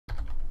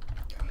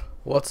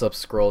What's up,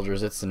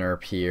 Scrollers? It's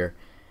Nerp here,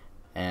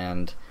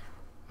 and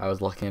I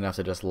was lucky enough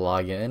to just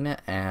log in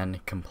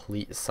and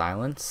complete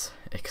silence,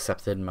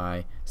 accepted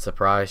my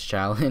surprise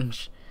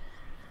challenge.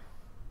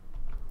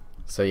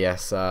 So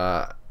yes,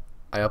 I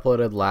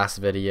uploaded last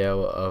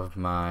video of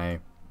my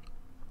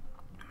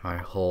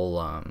whole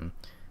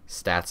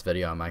stats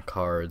video on my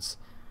cards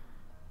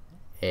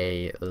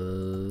a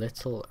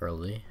little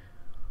early.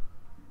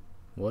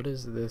 What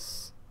does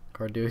this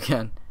card do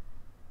again?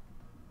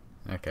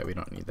 Okay, we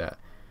don't need that.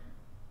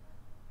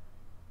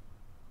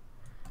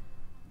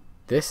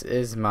 This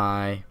is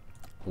my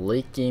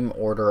late game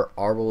order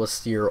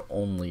Arbalisteer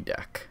only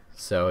deck.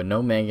 So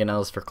no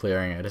mangonels for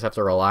clearing. I just have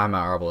to rely on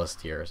my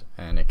Arbalisteers,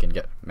 and it can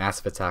get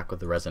massive attack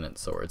with the resonant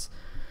swords.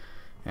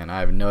 And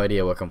I have no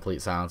idea what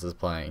complete silence is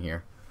playing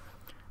here.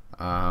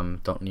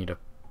 Don't need a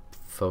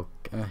I'll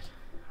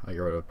get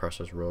rid of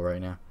Pressure's Rule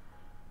right now.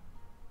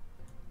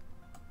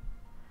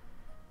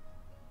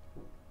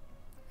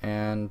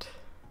 And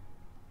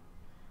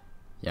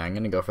yeah, I'm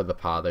gonna go for the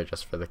Pother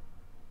just for the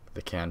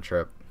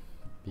cantrip,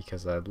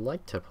 because I'd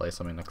like to play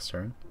something next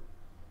turn.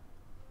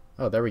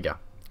 Oh, there we go.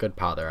 Good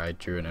Pother. I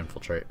drew an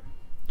Infiltrate.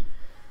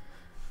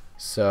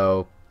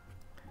 So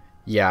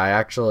yeah, I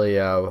actually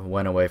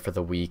went away for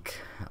the week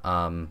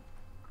last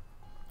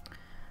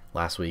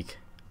week,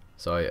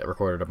 so I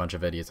recorded a bunch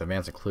of videos in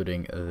advance,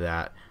 including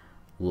that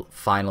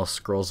Final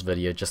Scrolls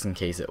video, just in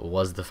case it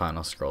was the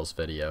Final Scrolls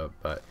video.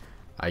 But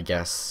I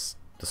guess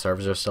the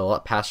servers are still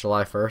up past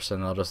July 1st,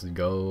 and they'll just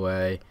go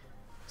away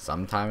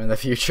sometime in the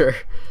future.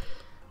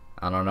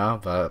 I don't know,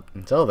 but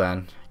until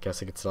then, I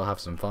guess I could still have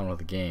some fun with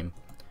the game.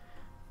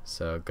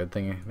 So good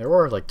thing there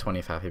were like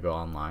 25 people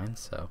online,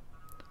 so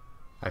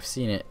I've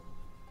seen it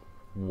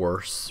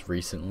worse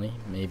recently.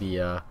 Maybe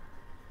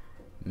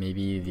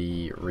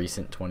the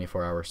recent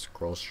 24-hour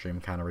scroll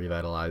stream kind of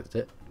revitalized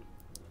it.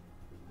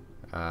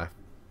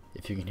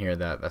 If you can hear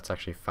that, that's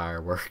actually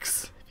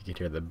fireworks. If you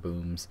can hear the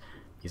booms,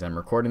 because I'm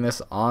recording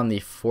this on the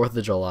 4th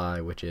of July,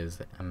 which is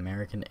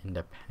American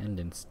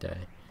Independence Day.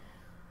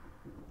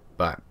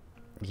 But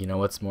you know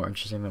what's more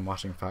interesting than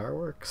watching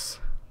fireworks?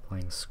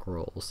 Playing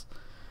scrolls.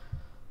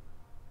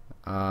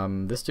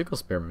 This Ducal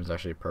Spearman is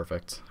actually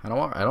perfect. I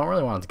don't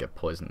really want it to get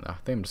poisoned though. I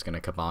think I'm just gonna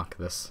kabonk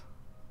this.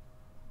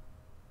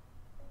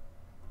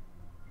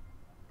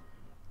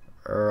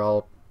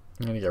 I'm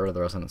gonna get rid of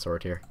the Resonant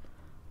Sword here.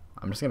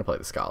 I'm just gonna play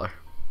the Scholar.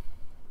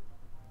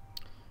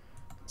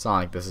 It's not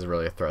like this is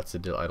really a threat to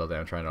deal idle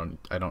damage. I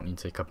don't need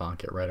to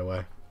kabonk it right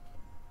away.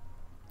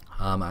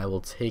 I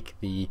will take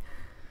the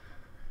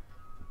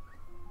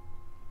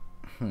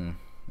in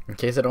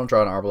case I don't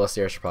draw an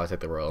Arbalisteer, I should probably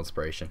take the Royal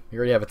Inspiration. We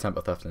already have a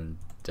Tempo Theft in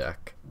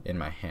deck in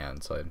my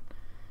hand, so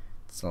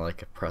it's not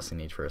like a pressing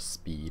need for a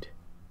speed.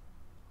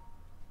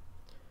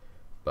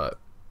 But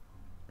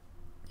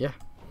yeah,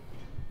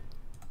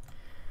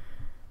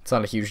 it's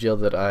not a huge deal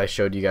that I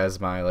showed you guys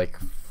my like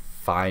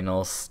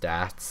final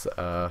stats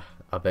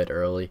a bit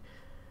early.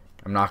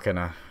 I'm not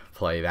gonna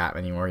play that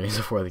many more games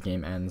before the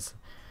game ends.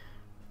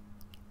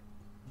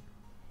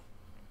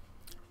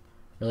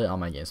 Really, all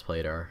my games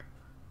played are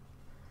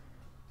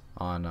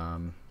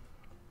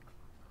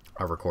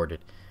recorded.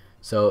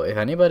 So if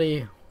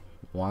anybody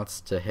wants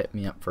to hit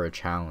me up for a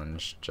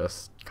challenge,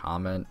 just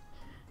comment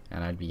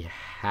and I'd be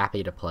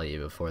happy to play you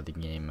before the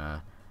game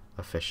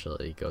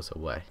officially goes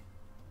away.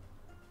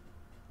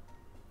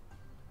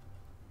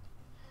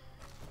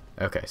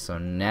 Okay, so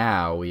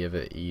now we have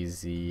an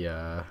easy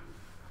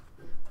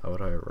what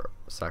do I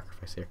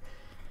sacrifice here?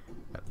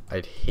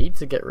 I'd hate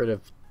to get rid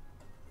of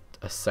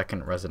a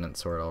second Resonant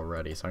Sword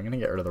already, so I'm gonna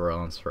get rid of the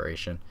Royal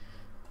Inspiration.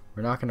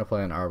 We're not going to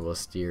play an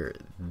Arbalisteer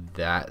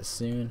that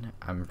soon.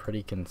 I'm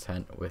pretty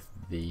content with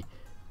the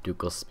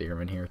Ducal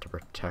Spearman here to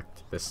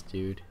protect this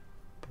dude,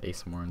 the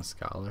Ace Morin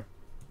Scholar.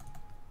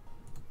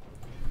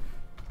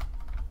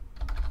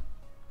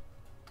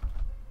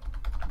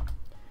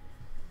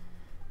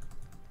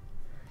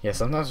 Yeah,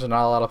 sometimes there's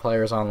not a lot of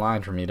players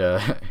online for me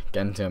to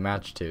get into a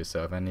match to,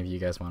 so if any of you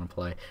guys want to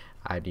play,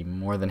 I'd be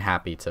more than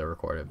happy to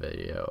record a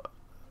video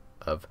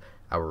of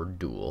our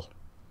duel.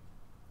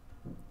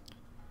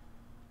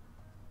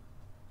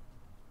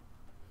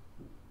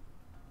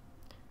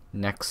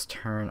 Next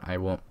turn, I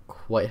won't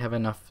quite have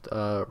enough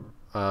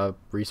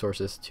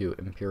resources to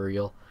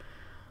Imperial,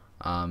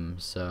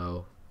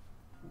 so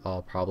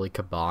I'll probably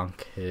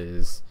kabonk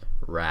his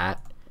rat,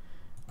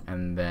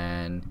 and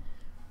then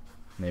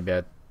maybe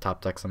I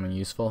top deck something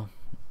useful,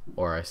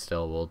 or I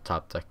still will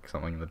top deck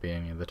something at the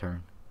beginning of the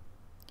turn.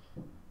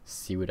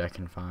 See what I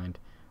can find.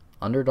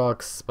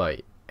 Underdog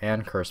Spite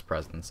and Curse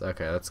Presence.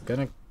 Okay, that's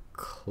gonna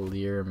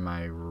clear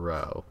my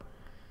row,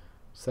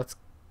 so that's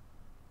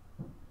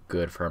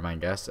good for him, I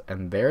guess.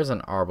 And there's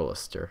an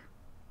Arbalister.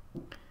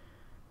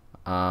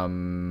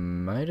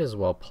 Might as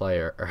well play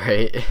her,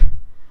 right?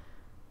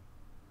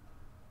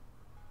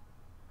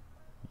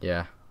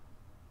 Yeah.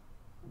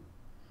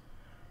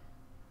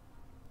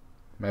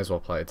 Might as well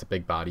play. It's a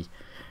big body,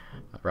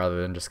 rather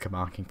than just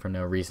kabonking for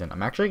no reason.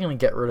 I'm actually going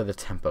to get rid of the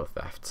Tempo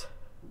Theft.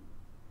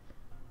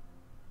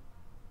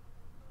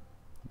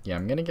 Yeah,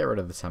 I'm going to get rid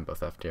of the Tempo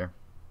Theft here.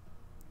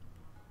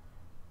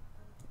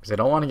 Because I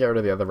don't want to get rid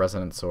of the other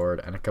Resonant Sword,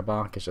 and a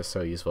Kabonk is just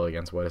so useful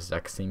against what his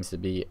deck seems to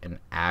be an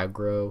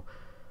aggro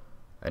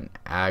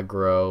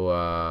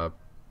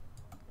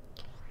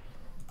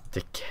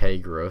decay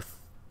growth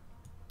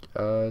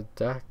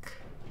deck.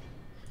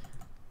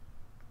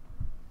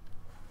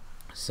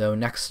 So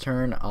next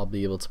turn I'll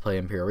be able to play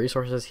Imperial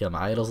Resources, heal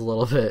my idols a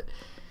little bit,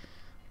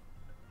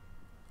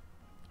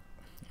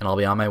 and I'll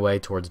be on my way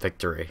towards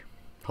victory,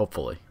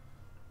 hopefully.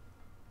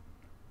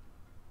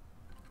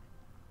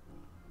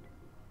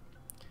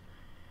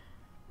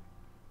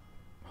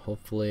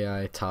 Hopefully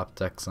I top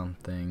deck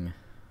something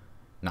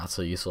not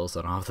so useful so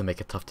I don't have to make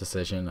a tough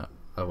decision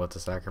of what to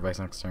sacrifice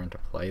next turn to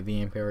play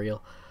the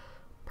Imperial.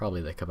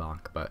 Probably the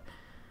Kabonk, but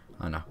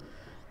I don't know.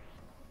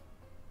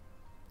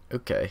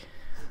 Okay.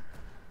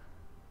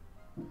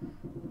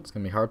 It's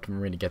going to be hard for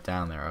me to get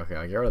down there. Okay,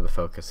 I'll get rid of the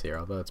focus here,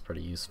 although it's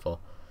pretty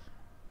useful.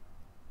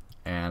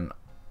 And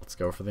let's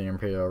go for the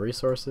Imperial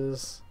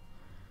Resources.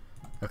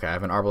 Okay, I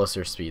have an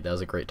Arbalister Speed. That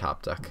was a great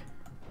top deck.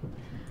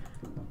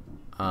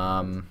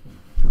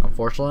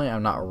 Unfortunately,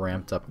 I'm not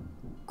ramped up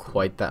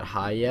quite that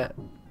high yet.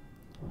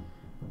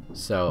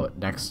 So,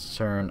 next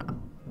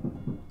turn...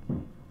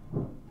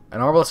 An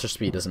Arbalister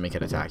Speed doesn't make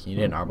it attack. You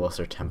need an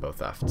Arbalister Tempo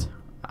Theft.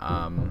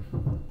 Wow,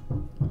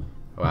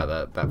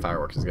 that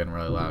fireworks is getting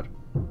really loud.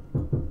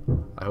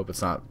 I hope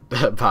it's not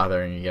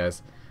bothering you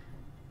guys.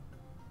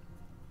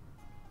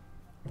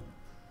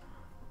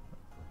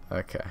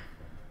 Okay.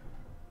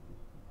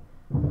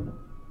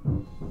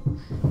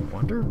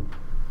 Wonder...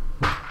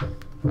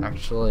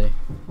 Actually...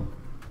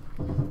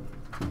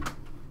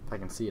 if I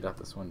can see it out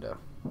this window.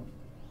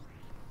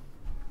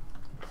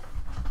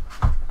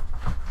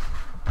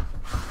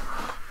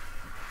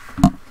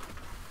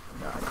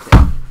 No, I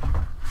can't.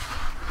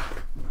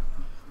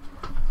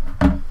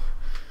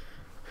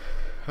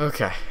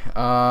 Okay.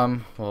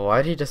 Well,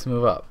 why did he just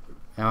move up?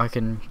 Now I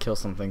can kill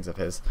some things of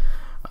his.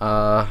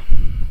 The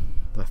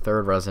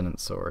third Resonant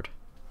Sword.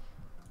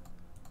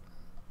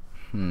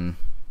 Well,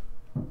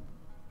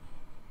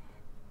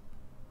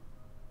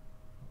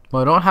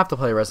 I don't have to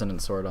play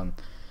Resonant Sword on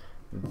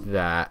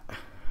that.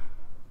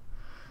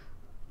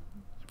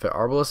 If it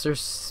Arbalister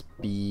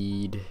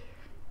Speed,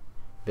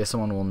 this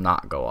one will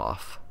not go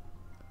off.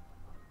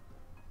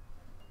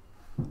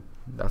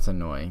 That's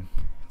annoying.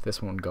 If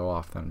this one would go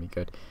off, that'd be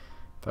good.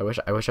 If I wish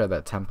I had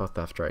that Tempo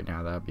Theft right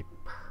now. That would be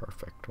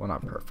perfect. Well,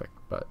 not perfect,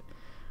 but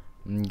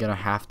I'm gonna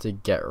have to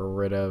get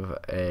rid of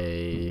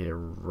a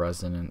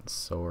Resonant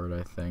Sword,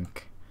 I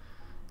think.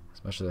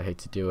 As much as I hate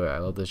to do it, I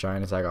love the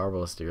Giant Attack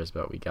Arbalisters,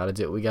 but we gotta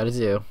do what we gotta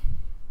do.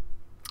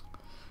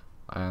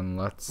 And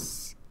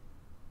let's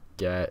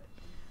get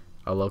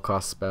a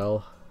low-cost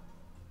spell.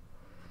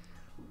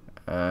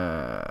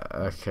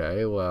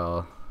 Okay,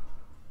 well,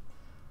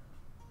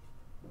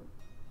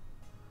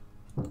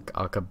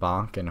 I'll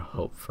Kabonk and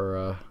hope for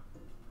a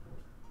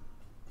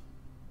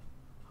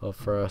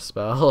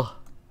spell.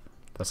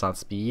 That's not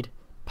speed.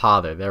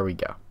 Pother, there we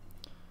go.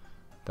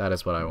 That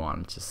is what I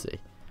wanted to see.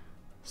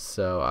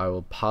 So I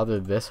will pother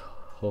this.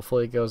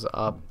 Hopefully it goes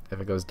up. If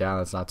it goes down,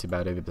 that's not too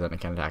bad either, but then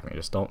it can attack me.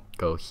 Just don't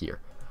go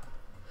here.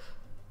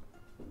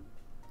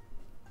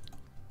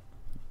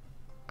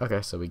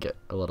 Okay, so we get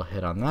a little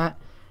hit on that.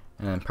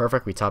 And then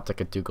perfect, we top deck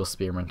a Dougal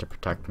Spearman to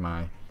protect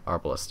my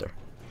Arbalister.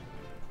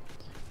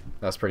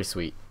 That's pretty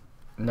sweet.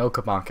 No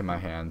Kabonk in my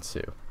hand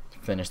to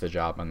finish the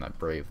job on that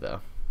Brave,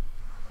 though.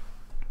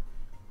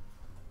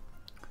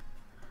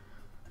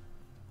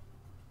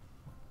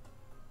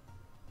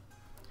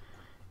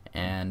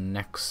 And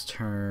next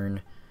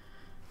turn,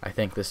 I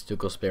think this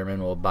Dougal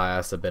Spearman will buy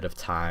us a bit of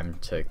time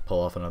to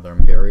pull off another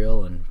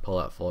Imperial and pull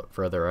out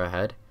further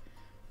ahead.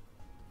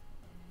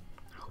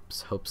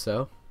 Hope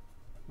so.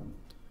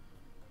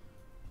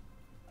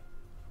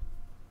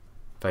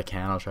 If I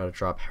can, I'll try to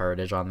drop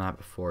Heritage on that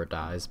before it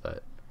dies,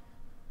 but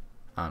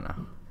I don't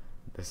know.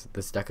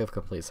 This deck of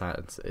Complete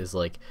Silence is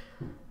like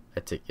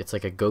it's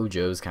like a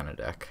Gojo's kind of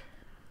deck.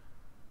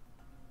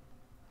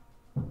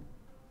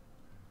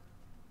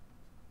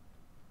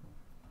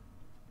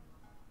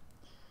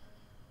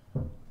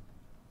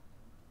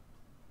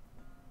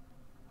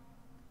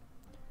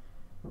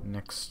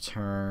 Next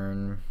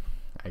turn,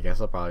 I guess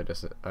I'll probably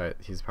just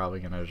he's probably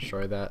gonna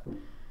destroy that.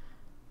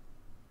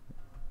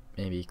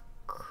 Maybe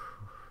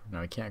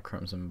no, he can't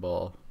Crimson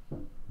Bull.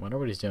 Wonder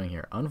what he's doing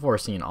here.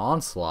 Unforeseen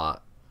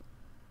Onslaught.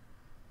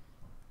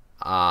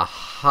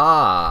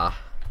 Aha.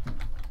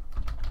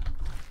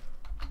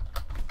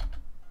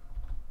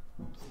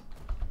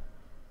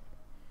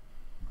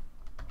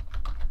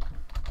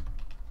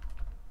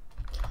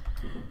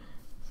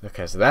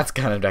 Okay, so that's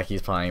kind of deck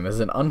he's playing. This is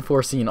an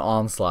Unforeseen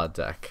Onslaught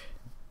deck.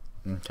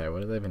 Okay,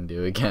 what do they even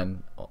do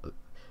again?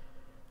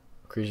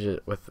 Creature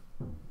with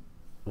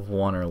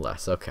one or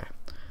less. Okay.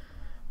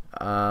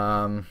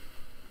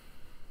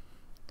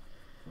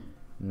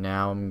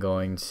 Now I'm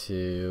going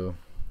to...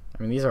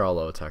 I mean, these are all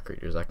low attack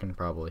creatures. I can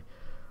probably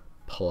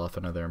pull off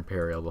another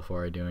Imperial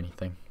before I do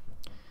anything.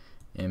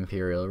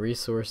 Imperial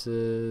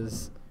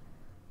Resources.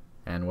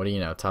 And what do you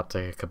know? Top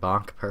deck a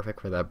Kabonk.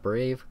 Perfect for that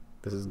Brave.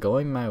 This is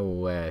going my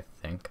way, I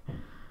think.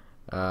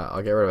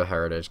 I'll get rid of a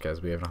heritage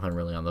because we have nothing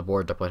really on the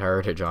board to put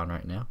heritage on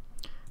right now.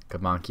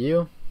 Kabonk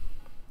you.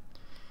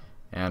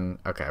 And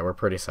okay, we're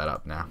pretty set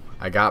up now.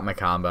 I got my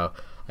combo.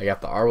 I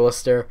got the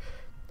Arbalister,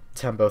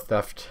 Tempo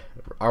Theft,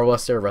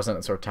 Arbalister,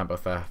 Resonant Sword, Tempo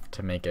Theft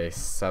to make a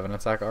 7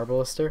 attack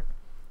Arbalister.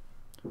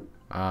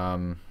 If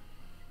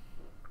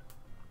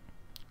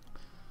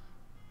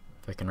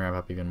I can ramp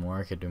up even more,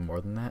 I could do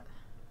more than that.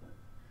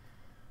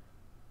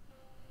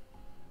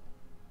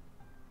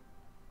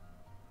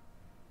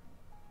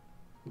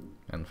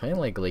 And playing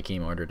like late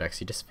game order decks,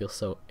 you just feel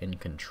so in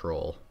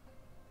control.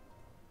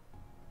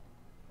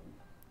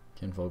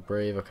 Kinfolk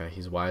Brave, okay,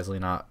 he's wisely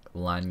not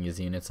lining his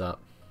units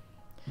up.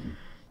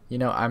 You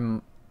know,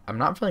 I'm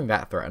not feeling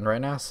that threatened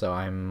right now, so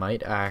I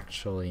might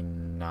actually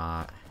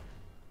not.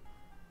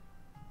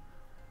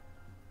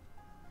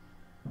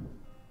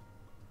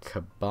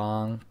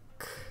 Kabonk.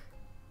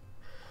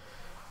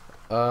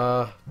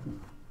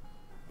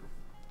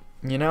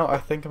 You know, I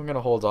think I'm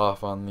gonna hold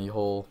off on the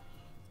whole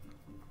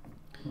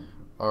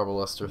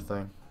Arbalister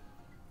thing.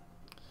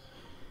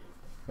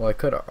 Well, I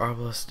could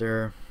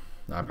Arbalister.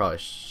 No, I probably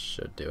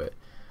should do it.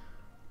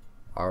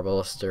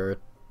 Arbalister,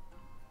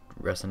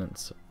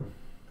 Resonance.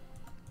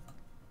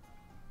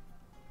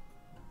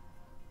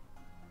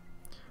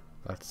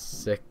 That's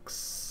 6,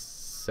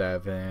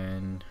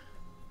 7,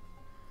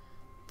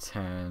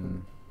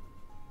 10.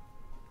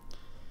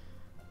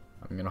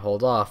 I'm gonna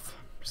hold off.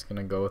 I'm just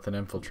gonna go with an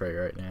infiltrate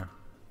right now.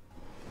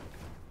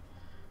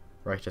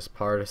 Righteous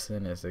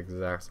Partisan is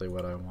exactly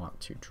what I want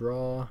to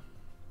draw.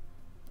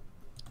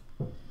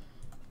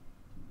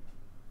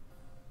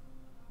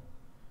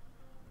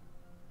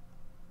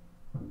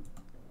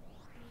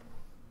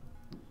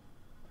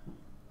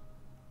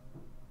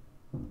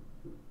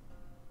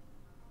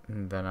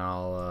 And then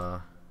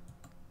I'll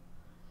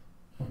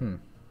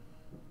and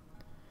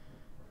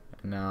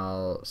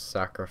I'll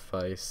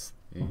sacrifice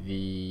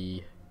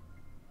the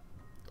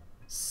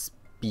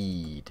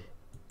speed.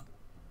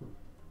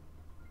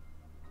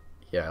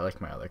 Yeah, I like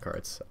my other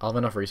cards. I'll have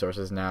enough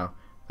resources now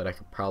that I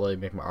could probably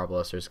make my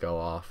Arbalisters go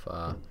off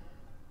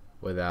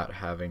without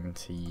having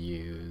to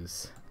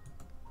use...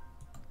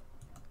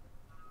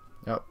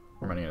 Oh,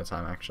 we're running out of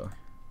time actually.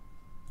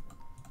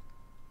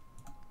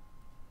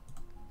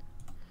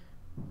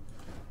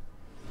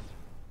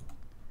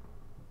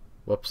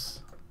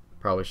 Whoops.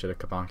 Probably should have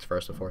kabonked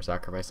first before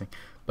sacrificing,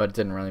 but it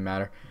didn't really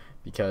matter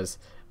because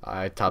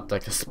I top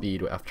decked a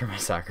speed after my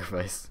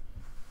sacrifice.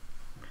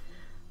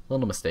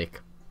 Little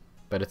mistake,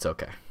 but it's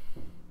okay.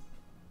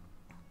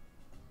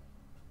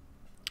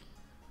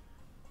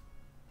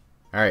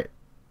 Alright.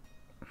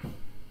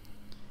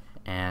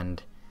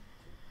 And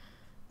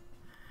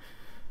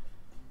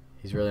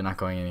he's really not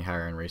going any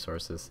higher in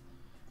resources.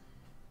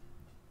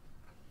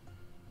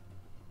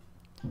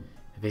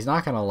 If he's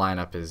not going to line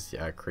up his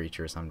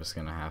creatures, I'm just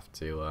going to have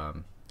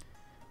to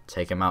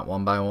take him out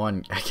one by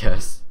one, I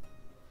guess.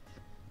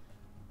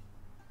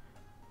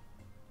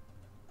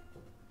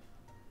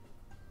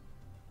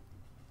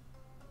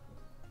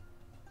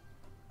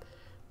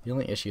 The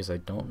only issue is I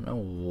don't know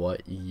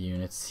what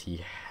units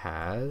he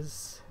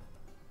has.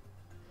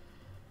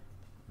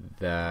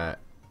 I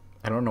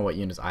don't know what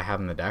units I have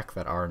in the deck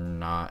that are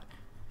not...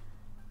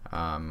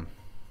 I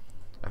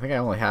think I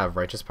only have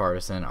Righteous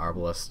Partisan,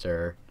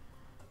 Arbalister...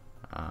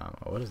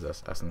 what is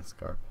this? Essence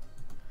Garb.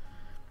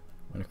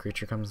 When a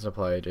creature comes into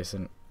play,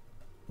 adjacent...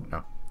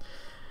 No.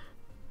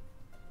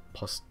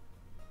 Plus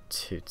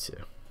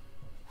 2/2.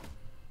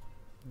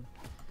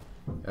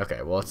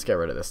 Okay, well let's get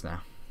rid of this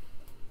now.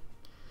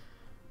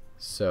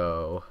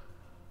 So...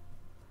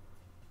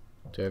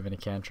 do I have any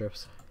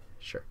cantrips?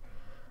 Sure.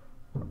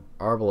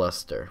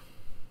 Arbalister.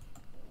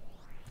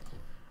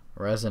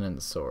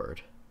 Resonant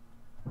Sword.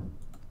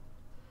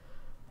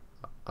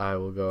 I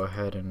will go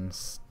ahead and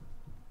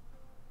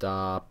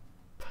stop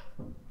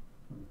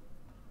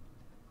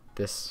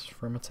this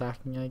from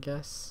attacking, I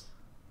guess.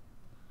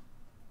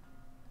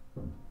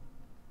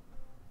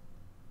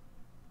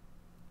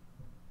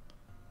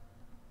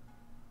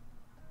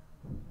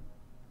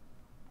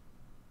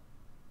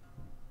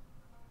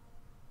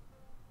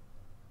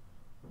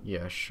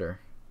 Yeah, sure.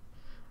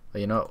 But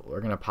you know what?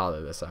 We're gonna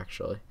pother this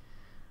actually.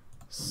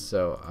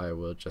 So I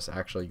will just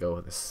actually go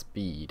with a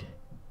speed.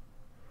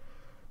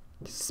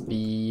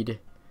 Speed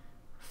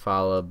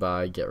followed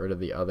by get rid of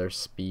the other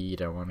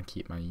speed. I want to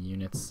keep my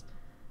units.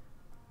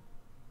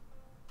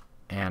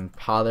 And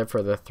pother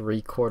for the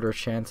 3/4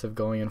 chance of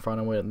going in front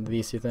of one of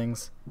these two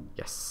things.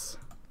 Yes.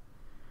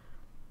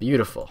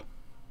 Beautiful.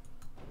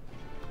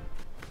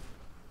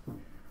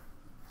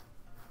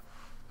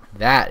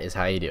 That is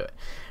how you do it.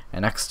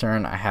 And next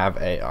turn I have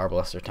a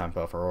Arbalister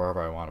Tempo for wherever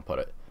I want to put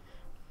it.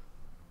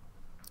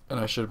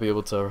 And I should be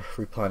able to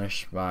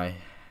replenish my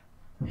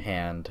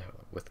hand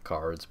with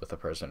cards with the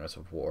Prisoners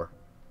of War.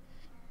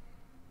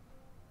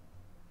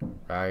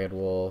 Ragged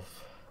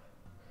Wolf.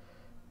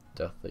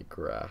 Deathly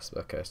Grasp.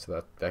 Okay, so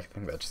that I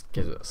think that just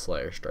gives it a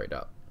Slayer straight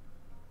up.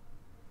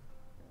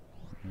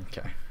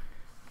 Okay.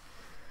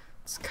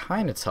 It's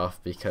kind of tough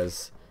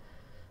because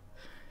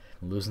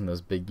I'm losing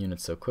those big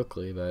units so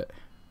quickly, but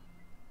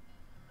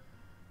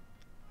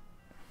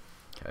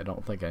Okay, I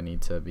don't think I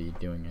need to be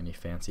doing any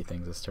fancy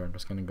things this turn. I'm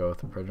just gonna go with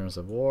the Prisoners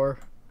of War.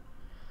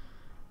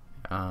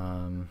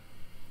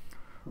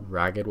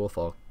 Ragged Wolf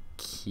I'll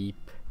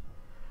keep.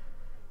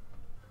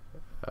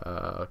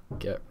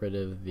 Get rid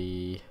of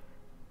the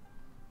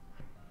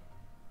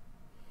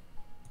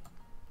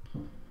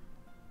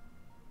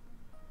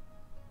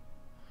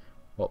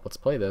well, let's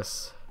play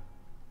this.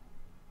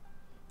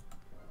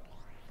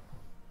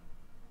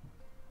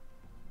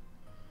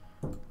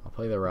 I'll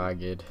play the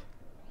Ragged.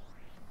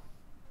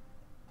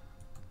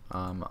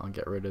 I'll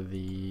get rid of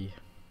the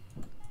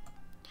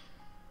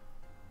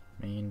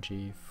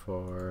Mangy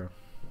for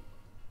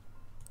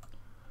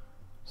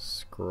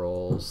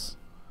Scrolls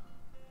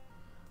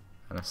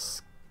and a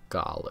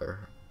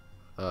Scholar.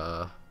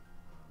 Oh,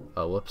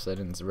 whoops! I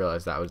didn't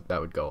realize that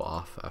would go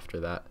off after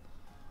that.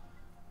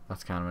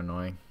 That's kind of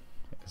annoying,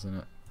 isn't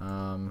it?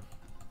 I'll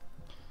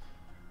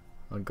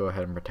go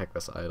ahead and protect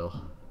this idol,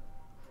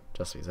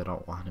 just because I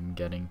don't want him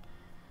getting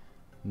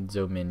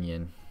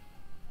Dominion.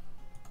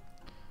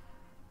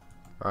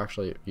 Or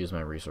actually use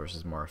my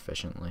resources more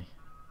efficiently.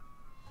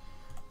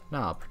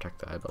 No, I'll protect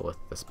the idol with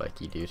the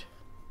spiky dude.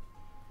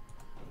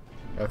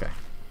 Okay.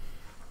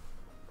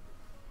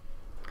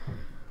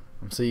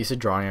 I'm so used to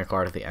drawing a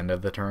card at the end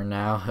of the turn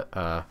now,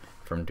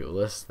 from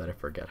Duelist, that I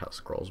forget how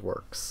Scrolls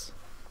works.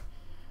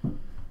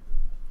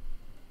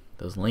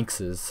 Those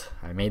lynxes.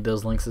 I made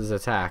those lynxes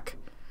attack.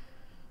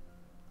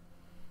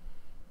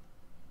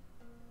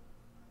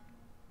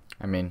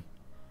 I mean,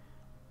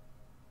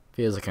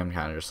 feels like I'm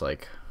kind of just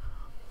like,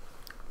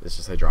 it's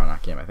just a draw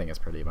knock game. I think it's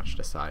pretty much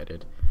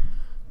decided.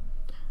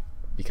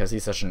 Because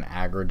he's such an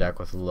aggro deck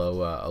with a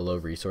low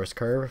resource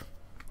curve,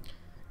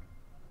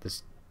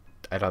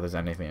 I doubt there's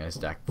anything in his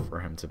deck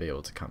for him to be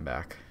able to come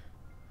back.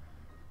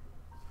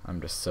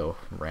 I'm just so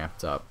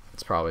ramped up.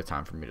 It's probably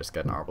time for me to just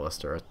get an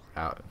Arbalister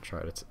out and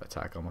try to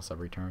attack almost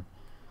every turn.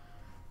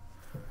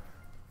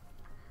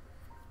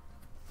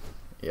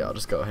 Yeah, I'll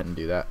just go ahead and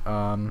do that.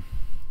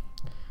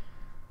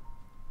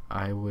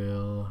 I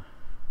will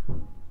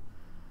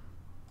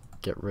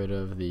get rid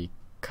of the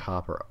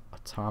Copper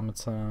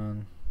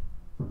Automaton.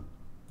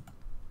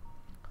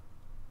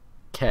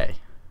 K.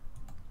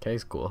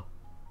 K's cool.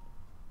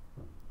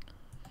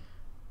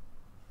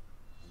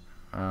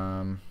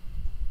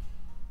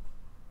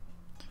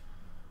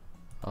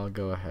 I'll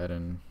go ahead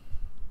and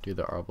do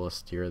the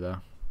Arbalister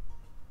though.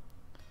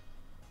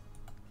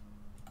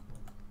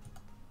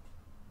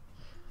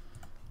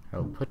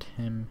 I'll put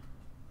him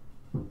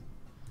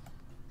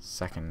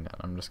second, and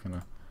I'm just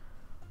gonna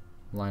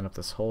line up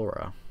this whole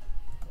row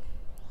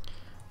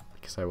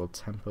because I will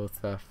tempo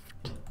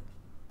theft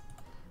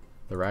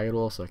the Ragged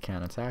Wolf so it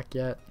can't attack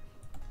yet,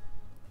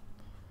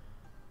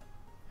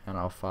 and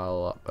I'll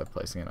follow up by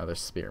placing another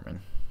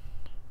Spearman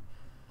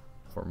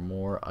for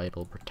more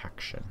idle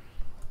protection.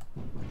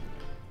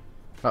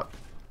 Oh,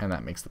 and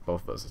that makes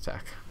both of those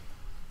attack.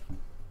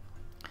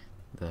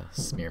 The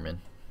Spearman.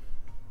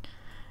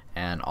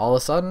 And all of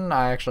a sudden,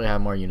 I actually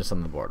have more units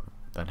on the board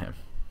than him.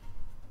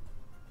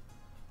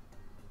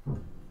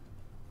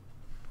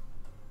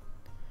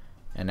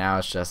 And now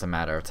it's just a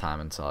matter of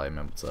time until I'm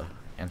able to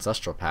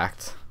Ancestral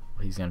Pact.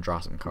 Well, he's going to draw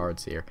some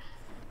cards here.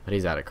 But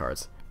he's out of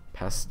cards.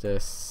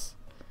 Pestis.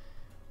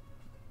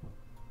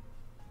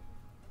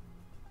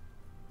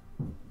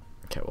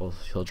 Okay, well,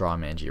 he'll draw a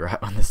Mangy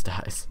Rat when this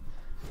dies.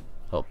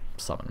 He'll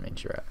summon a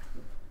Mangy Rat.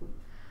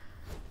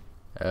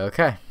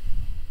 Okay.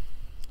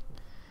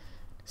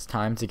 It's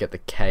time to get the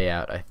K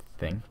out, I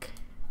think.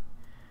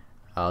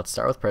 Let's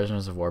start with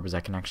Prisoners of War, because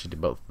I can actually do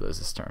both of those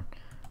this turn.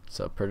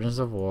 So, Prisoners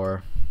of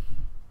War.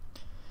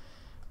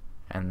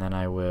 And then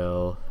I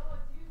will...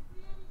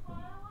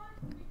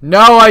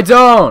 No, I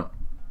don't!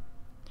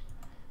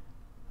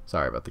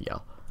 Sorry about the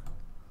yell.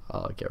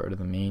 I'll get rid of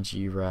the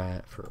Mangy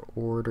Rat for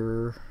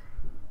order.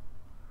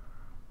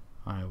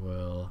 I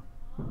will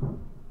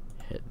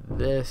hit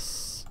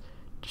this.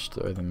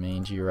 Destroy the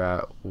Mangy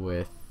Rat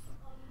with...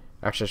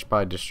 Actually, I should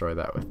probably destroy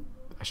that with...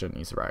 I shouldn't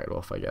use the Ragged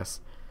Wolf, I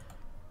guess.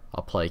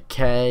 I'll play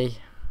K.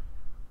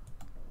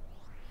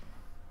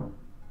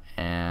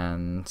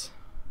 And...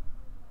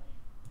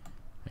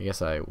 I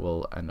guess I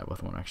will end up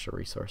with one extra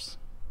resource.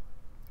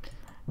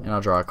 And I'll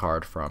draw a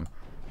card from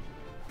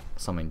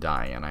something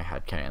dying, and I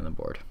had K on the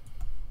board.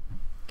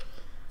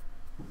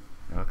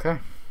 Okay.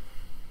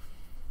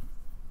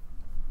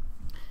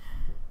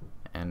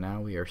 And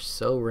now we are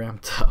so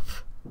ramped up.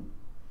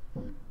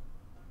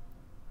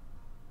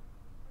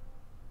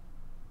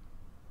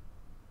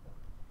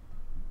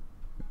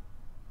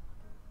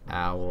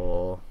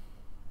 Owl.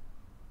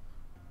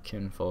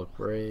 Kinfolk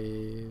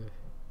Brave.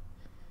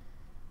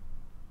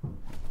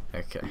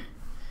 Okay.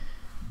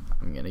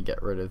 I'm gonna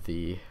get rid of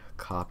the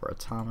Copper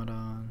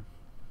Automaton.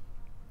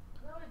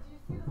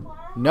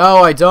 No,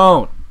 I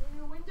don't!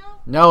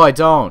 No, I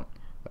don't!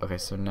 Okay,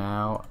 so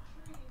now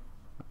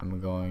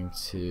I'm going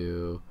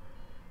to...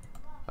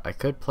 I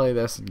could play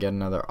this and get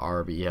another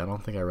Arby. I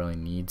don't think I really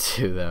need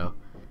to, though.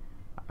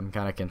 I'm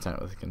kind of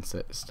content with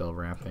still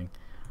ramping.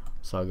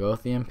 So I'll go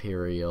with the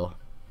Imperial.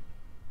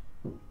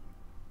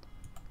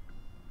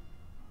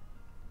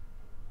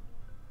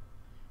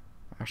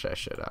 Actually, I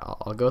should.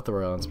 I'll go with the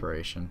Royal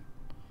Inspiration.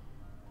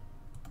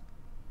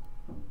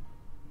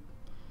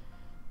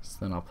 So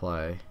then I'll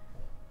play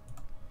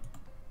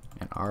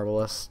an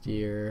Arbys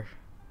here.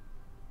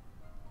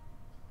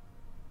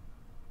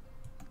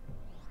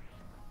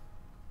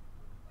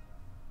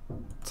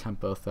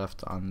 Tempo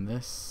Theft on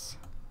this.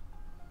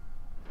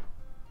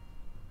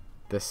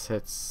 This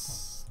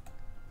hits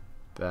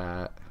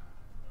that.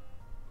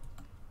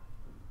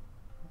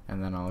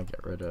 And then I'll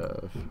get rid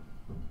of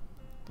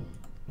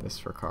this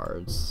for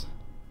cards.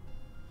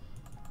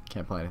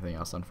 Can't play anything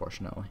else,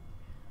 unfortunately.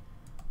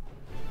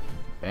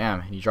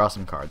 Bam, you draw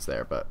some cards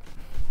there, but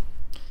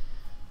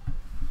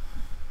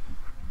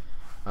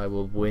I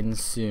will win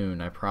soon,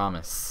 I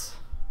promise.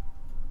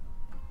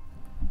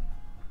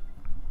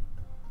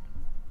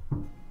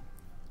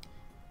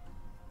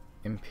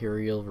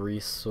 Imperial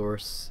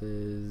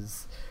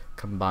resources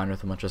combined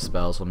with a bunch of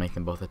spells will make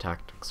them both a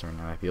tactics turn.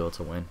 I might be able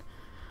to win.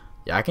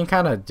 Yeah, I can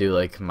kind of do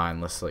like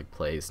mindless like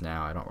plays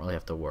now. I don't really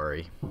have to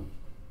worry.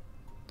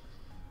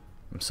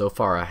 I'm so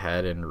far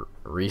ahead in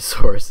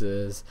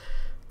resources,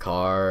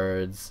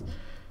 cards.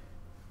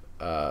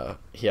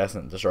 He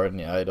hasn't destroyed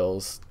any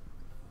idols.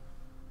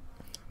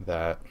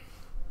 That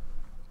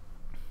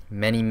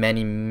many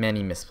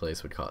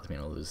misplays would cause me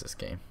to lose this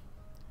game.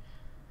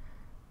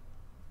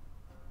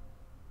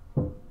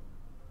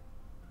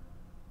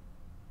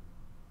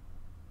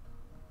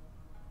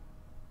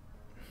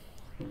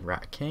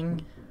 Rat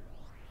King.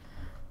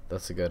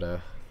 That's a good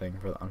thing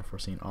for the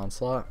unforeseen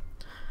onslaught.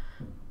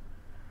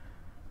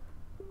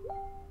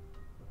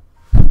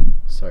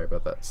 Sorry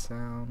about that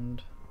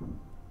sound.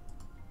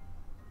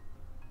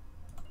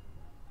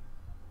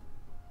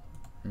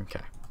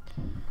 Okay.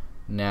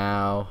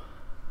 Now,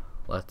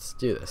 let's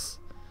do this.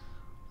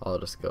 I'll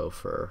just go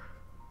for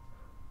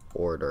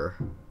order.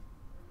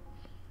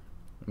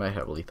 Might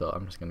have lethal.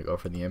 I'm just gonna go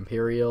for the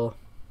Imperial.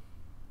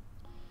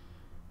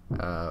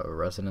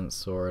 Resonant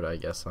Sword, I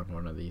guess, on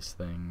one of these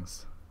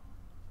things.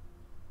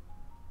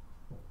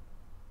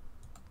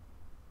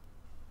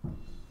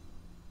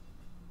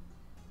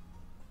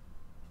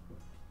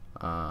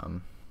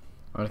 I'm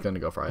just gonna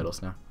go for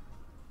idols now.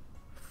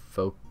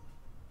 Focus.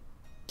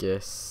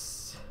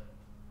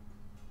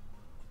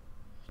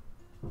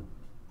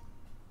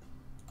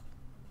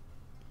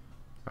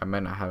 I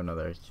might not have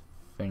another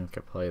thing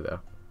to play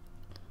though.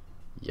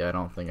 Yeah, I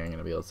don't think I'm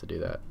gonna be able to do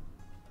that.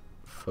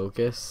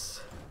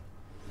 Focus.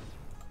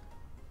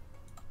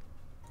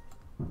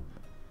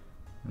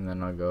 And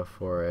then I'll go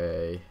for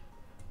a...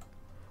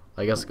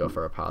 I guess go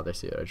for a Padre.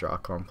 See what I draw.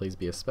 Come on, please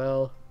be a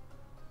spell.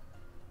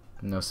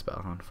 No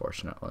spell,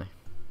 unfortunately.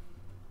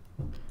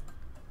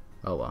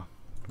 Oh well.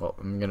 Well,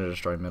 I'm gonna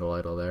destroy middle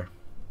idol there.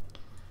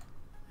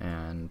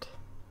 And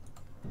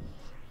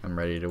I'm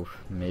ready to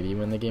maybe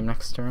win the game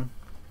next turn.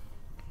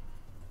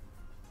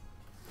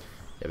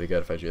 It'd be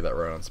good if I drew that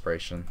Royal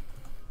Inspiration.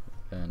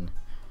 Then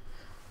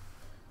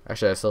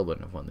actually I still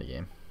wouldn't have won the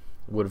game.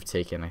 Would have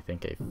taken, I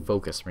think, a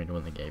focus for me to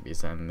win the game,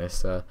 because then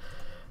this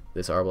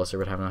Arbalister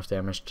would have enough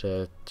damage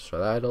to destroy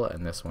the idol,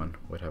 and this one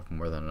would have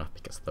more than enough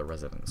because of the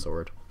Resonant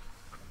Sword.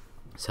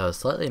 So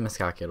slightly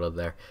miscalculated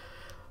there,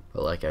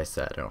 but like I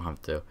said, I don't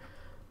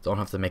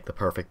have to make the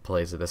perfect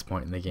plays at this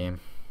point in the game.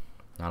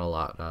 Not a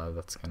lot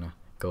that's gonna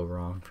go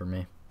wrong for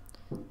me.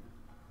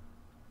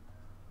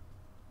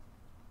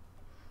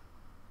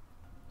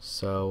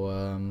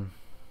 So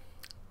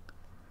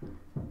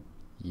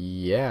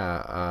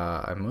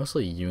yeah, I'm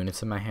mostly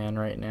units in my hand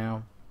right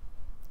now,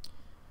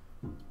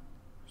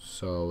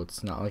 so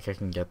it's not like I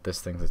can get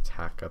this thing's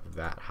attack up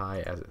that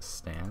high as it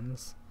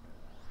stands.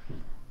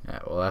 Yeah,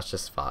 well, that's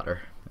just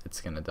fodder. It's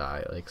gonna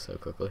die like so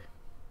quickly.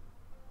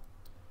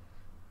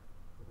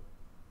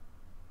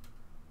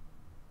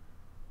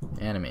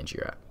 And a mangy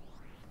rat.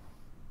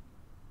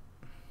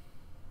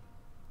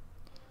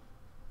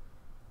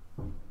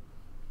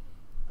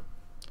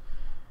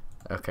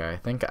 Okay, I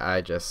think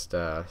I just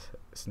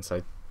since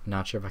I'm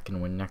not sure if I can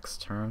win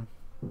next turn.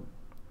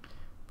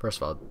 First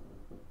of all,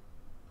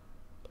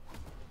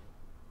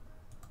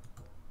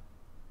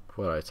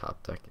 what do I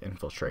top deck?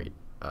 Infiltrate.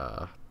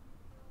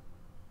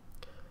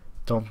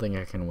 Don't think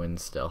I can win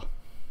still.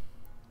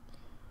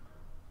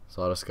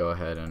 So I'll just go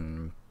ahead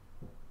and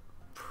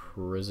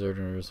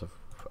Prisoners of...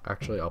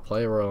 Actually, I'll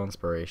play Royal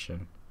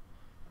Inspiration.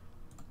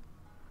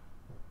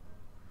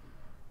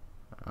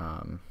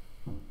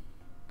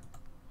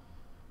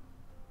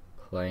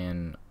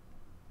 Playing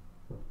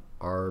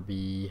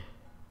Arby.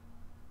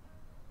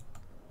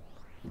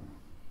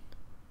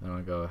 Then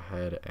I'll go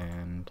ahead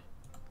and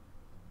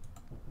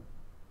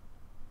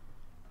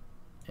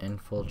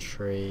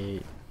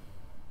infiltrate.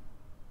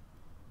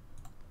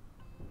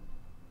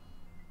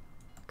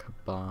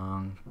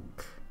 Kabonk.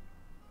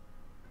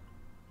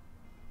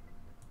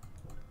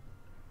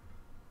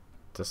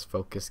 Does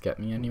focus get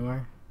me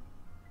anywhere?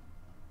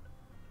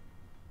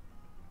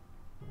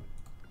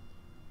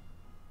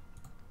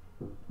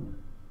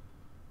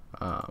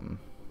 I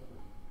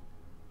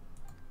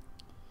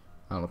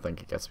don't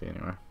think it gets me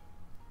anywhere.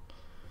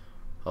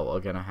 Oh, we're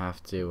gonna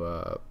have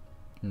to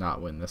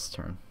not win this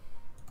turn.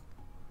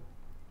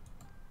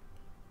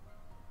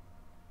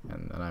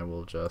 And then I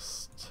will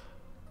just,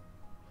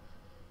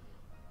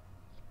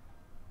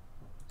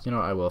 you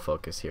know, I will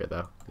focus here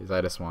though, because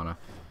I just want to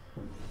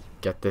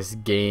get this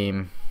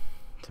game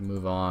to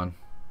move on.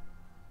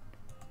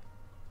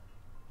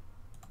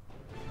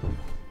 I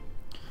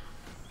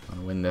want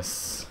to win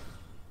this,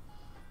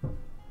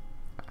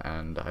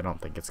 and I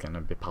don't think it's going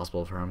to be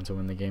possible for him to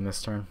win the game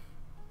this turn.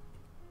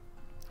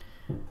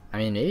 I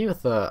mean, maybe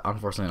with the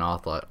unfortunate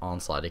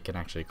Onslaught, it can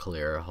actually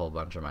clear a whole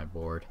bunch of my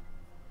board.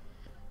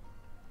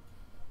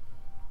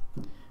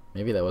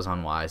 Maybe that was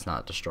unwise,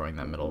 not destroying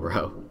that middle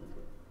row.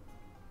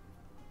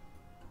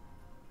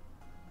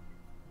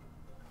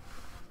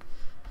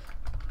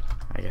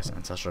 I guess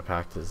Ancestral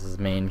Pact is his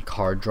main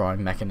card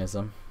drawing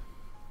mechanism.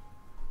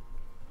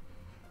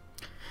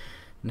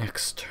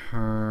 Next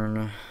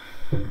turn,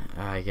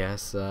 I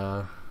guess,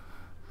 I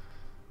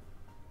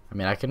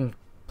mean, I can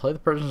play the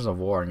Prisoners of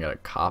War and get a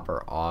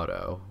copper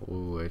auto,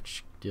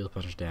 which deals a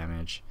bunch of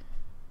damage.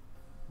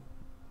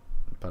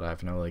 But I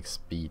have no, like,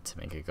 speed to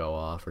make it go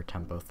off, or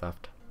tempo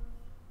theft.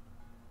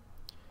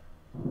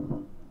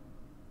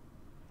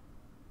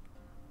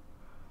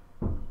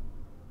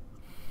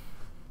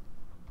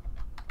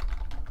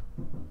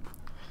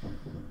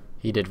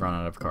 He did run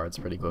out of cards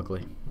pretty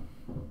quickly.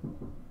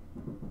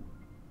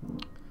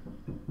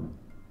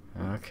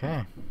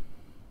 Okay.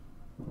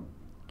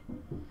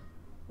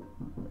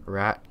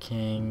 Rat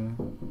King.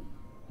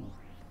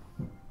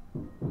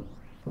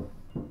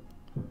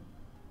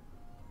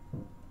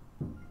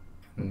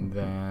 And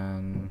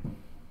then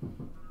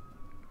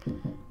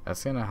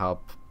that's gonna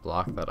help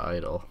block that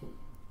idol.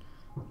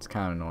 It's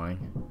kind of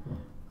annoying.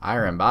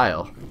 Iron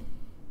Bile.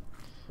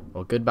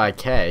 Well, goodbye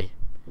K.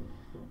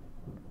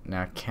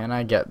 Now can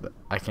I get the,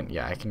 I can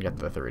get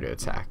the 3 to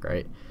attack,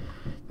 right?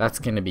 That's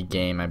gonna be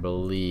game, I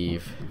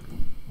believe.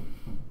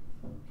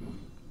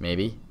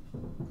 Maybe.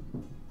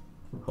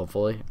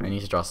 Hopefully. I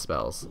need to draw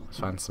spells. Let's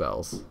find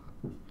spells.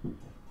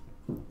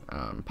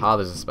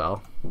 Pother's a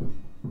spell.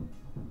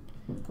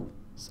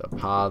 So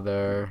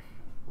Pother,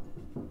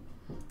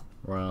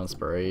 Royal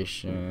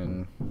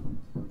Inspiration,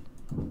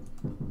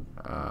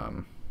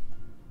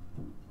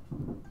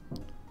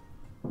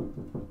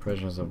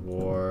 Prisoners of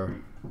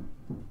War,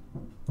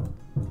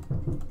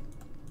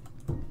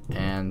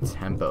 and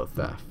Tempo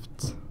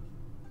Theft.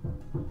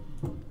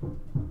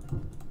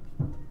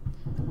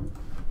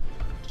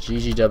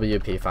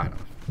 GGWP final.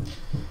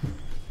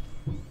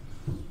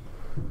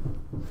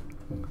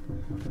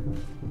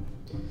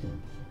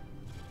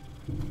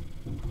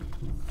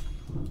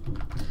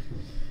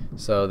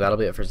 So that'll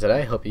be it for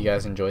today. Hope you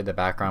guys enjoyed the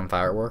background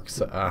fireworks.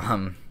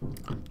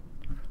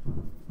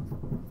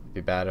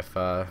 Be bad if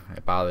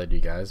it bothered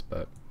you guys,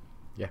 but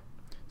yeah.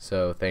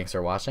 So thanks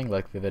for watching.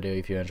 Like the video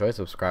if you enjoyed.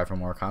 Subscribe for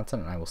more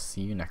content, and I will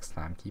see you next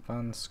time. Keep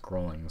on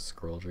scrolling,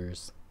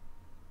 scrollers.